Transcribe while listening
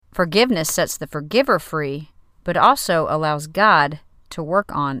Forgiveness sets the forgiver free, but also allows God to work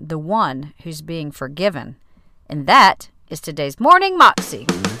on the one who's being forgiven. And that is today's Morning Moxie.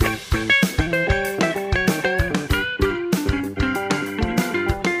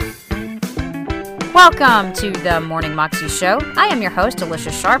 Welcome to the Morning Moxie Show. I am your host,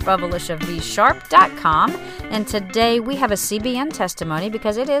 Alicia Sharp of AliciaVSharp.com, and today we have a CBN testimony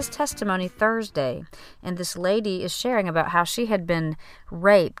because it is Testimony Thursday, and this lady is sharing about how she had been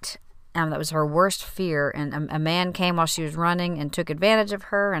raped. That was her worst fear, and a man came while she was running and took advantage of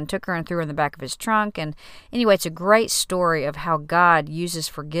her and took her and threw her in the back of his trunk. And anyway, it's a great story of how God uses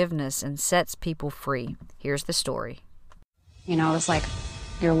forgiveness and sets people free. Here's the story. You know, it's like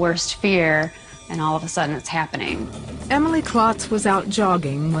your worst fear, and all of a sudden it's happening. Emily Klotz was out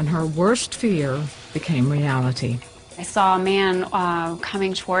jogging when her worst fear became reality. I saw a man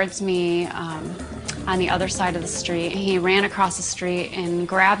coming towards me on the other side of the street. He ran across the street and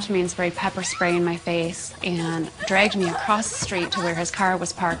grabbed me and sprayed pepper spray in my face and dragged me across the street to where his car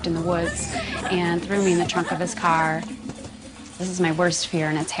was parked in the woods and threw me in the trunk of his car. This is my worst fear,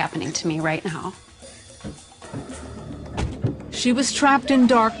 and it's happening to me right now. She was trapped in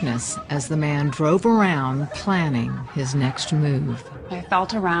darkness as the man drove around planning his next move. I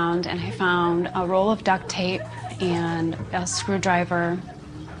felt around and I found a roll of duct tape and a screwdriver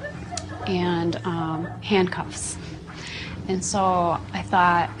and handcuffs. And so I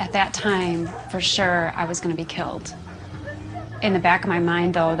thought at that time for sure I was going to be killed. In the back of my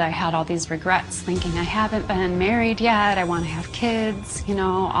mind, though, that I had all these regrets, thinking I haven't been married yet, I want to have kids, you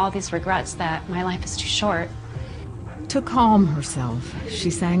know, all these regrets that my life is too short. To calm herself, she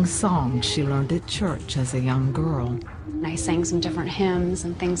sang songs she learned at church as a young girl. I sang some different hymns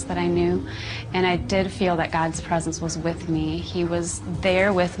and things that I knew, and I did feel that God's presence was with me. He was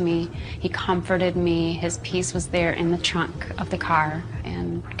there with me. He comforted me. His peace was there in the trunk of the car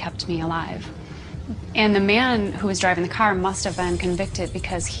and kept me alive. And the man who was driving the car must have been convicted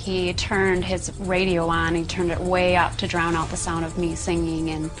because he turned his radio on. He turned it way up to drown out the sound of me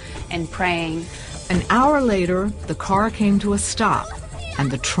singing and praying. An hour later, the car came to a stop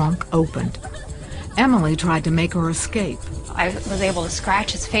and the trunk opened. Emily tried to make her escape. I was able to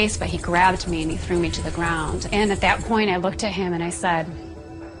scratch his face, but he grabbed me and he threw me to the ground. And at that point, I looked at him and I said,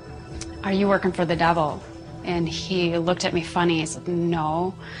 "Are you working for the devil?" And he looked at me funny. He said,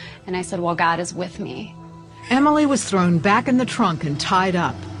 "No." And I said, "Well, God is with me." Emily was thrown back in the trunk and tied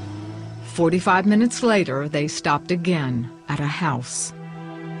up. 45 minutes later, they stopped again at a house.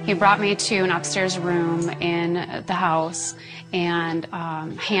 He brought me to an upstairs room in the house and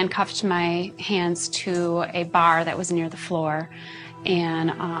handcuffed my hands to a bar that was near the floor,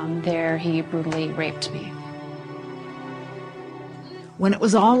 and there he brutally raped me. When it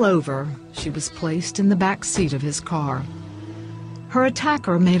was all over, she was placed in the back seat of his car. Her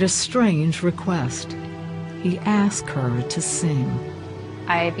attacker made a strange request. He asked her to sing.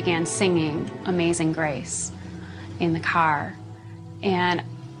 I began singing Amazing Grace in the car, and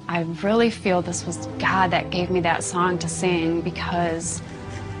I really feel this was God that gave me that song to sing, because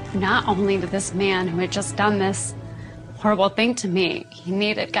not only did this man who had just done this horrible thing to me, he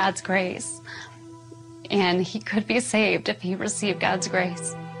needed God's grace, and he could be saved if he received God's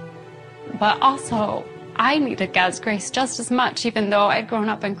grace. But also, I needed God's grace just as much, even though I'd grown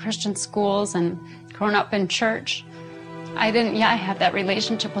up in Christian schools and grown up in church. I didn't yet have that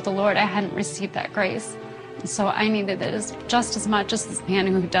relationship with the Lord. I hadn't received that grace. So I needed it just as much as this man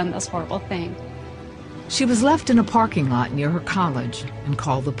who had done this horrible thing. She was left in a parking lot near her college and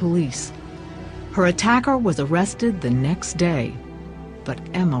called the police. Her attacker was arrested the next day, but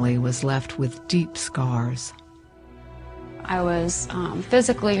Emily was left with deep scars. I was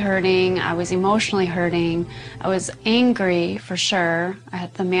physically hurting, I was emotionally hurting, I was angry for sure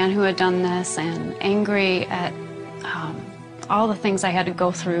at the man who had done this, and angry at all the things I had to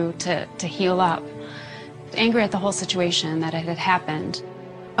go through to heal up. Angry at the whole situation that it had happened.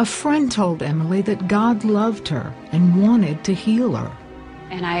 A friend told Emily that God loved her and wanted to heal her.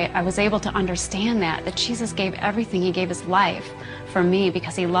 And I was able to understand that Jesus gave everything. He gave his life for me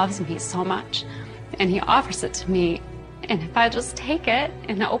because he loves me so much. And he offers it to me. And if I just take it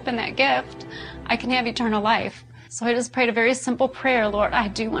and open that gift, I can have eternal life. So I just prayed a very simple prayer. Lord, I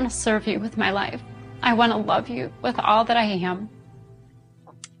do want to serve you with my life. I want to love you with all that I am.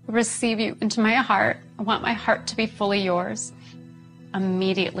 Receive you into my heart. I want my heart to be fully yours.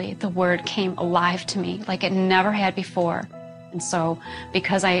 Immediately, the word came alive to me like it never had before. And so,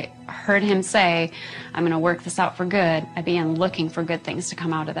 because I heard him say, I'm going to work this out for good, I began looking for good things to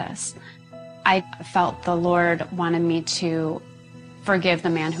come out of this. I felt the Lord wanted me to forgive the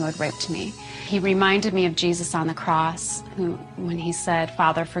man who had raped me. He reminded me of Jesus on the cross, when he said,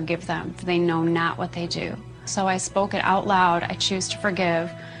 "Father, forgive them, for they know not what they do." So I spoke it out loud. I choose to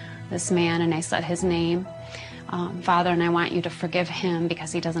forgive this man, and I said his name, Father, and I want you to forgive him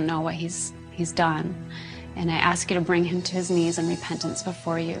because he doesn't know what he's done. And I ask you to bring him to his knees in repentance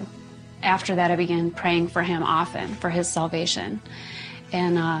before you. After that, I began praying for him often, for his salvation.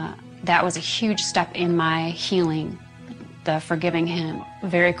 And that was a huge step in my healing, the forgiving him.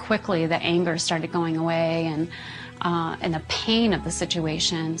 Very quickly, the anger started going away, and the pain of the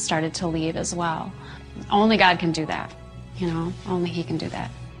situation started to leave as well. Only God can do that, only He can do that.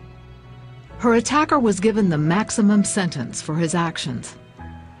 Her attacker was given the maximum sentence for his actions.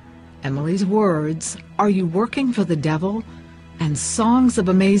 Emily's words, "Are you working for the devil?" and songs of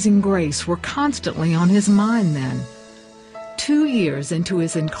amazing grace were constantly on his mind then. 2 years into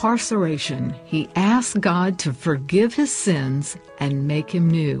his incarceration, he asked God to forgive his sins and make him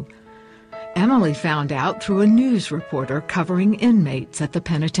new. Emily found out through a news reporter covering inmates at the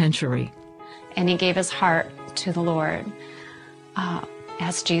penitentiary. And he gave his heart to the Lord,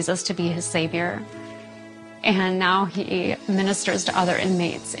 asked Jesus to be his Savior. And now he ministers to other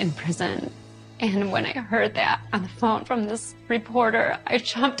inmates in prison. And when I heard that on the phone from this reporter, I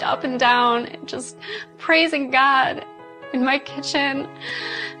jumped up and down, just praising God in my kitchen.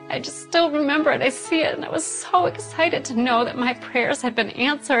 I just still remember it. I see it, and I was so excited to know that my prayers had been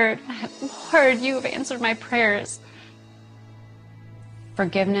answered. Lord, you have answered my prayers.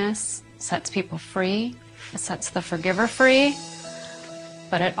 Forgiveness sets people free. It sets the forgiver free.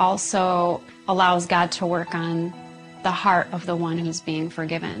 But it also allows God to work on the heart of the one who's being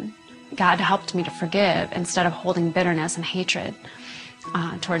forgiven. God helped me to forgive instead of holding bitterness and hatred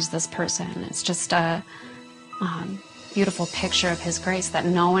towards this person. It's just a beautiful picture of His grace, that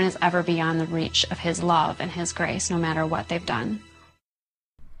no one is ever beyond the reach of His love and His grace, no matter what they've done.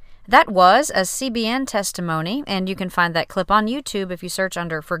 That was a CBN testimony, and you can find that clip on YouTube if you search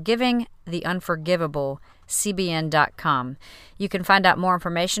under Forgiving the Unforgivable, CBN.com. You can find out more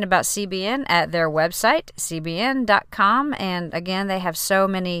information about CBN at their website, CBN.com, and again, they have so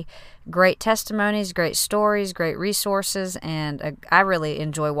many great testimonies, great stories, great resources, and I really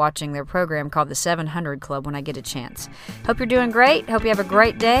enjoy watching their program called the 700 Club when I get a chance. Hope you're doing great. Hope you have a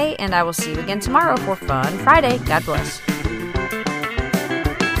great day, and I will see you again tomorrow for Fun Friday. God bless.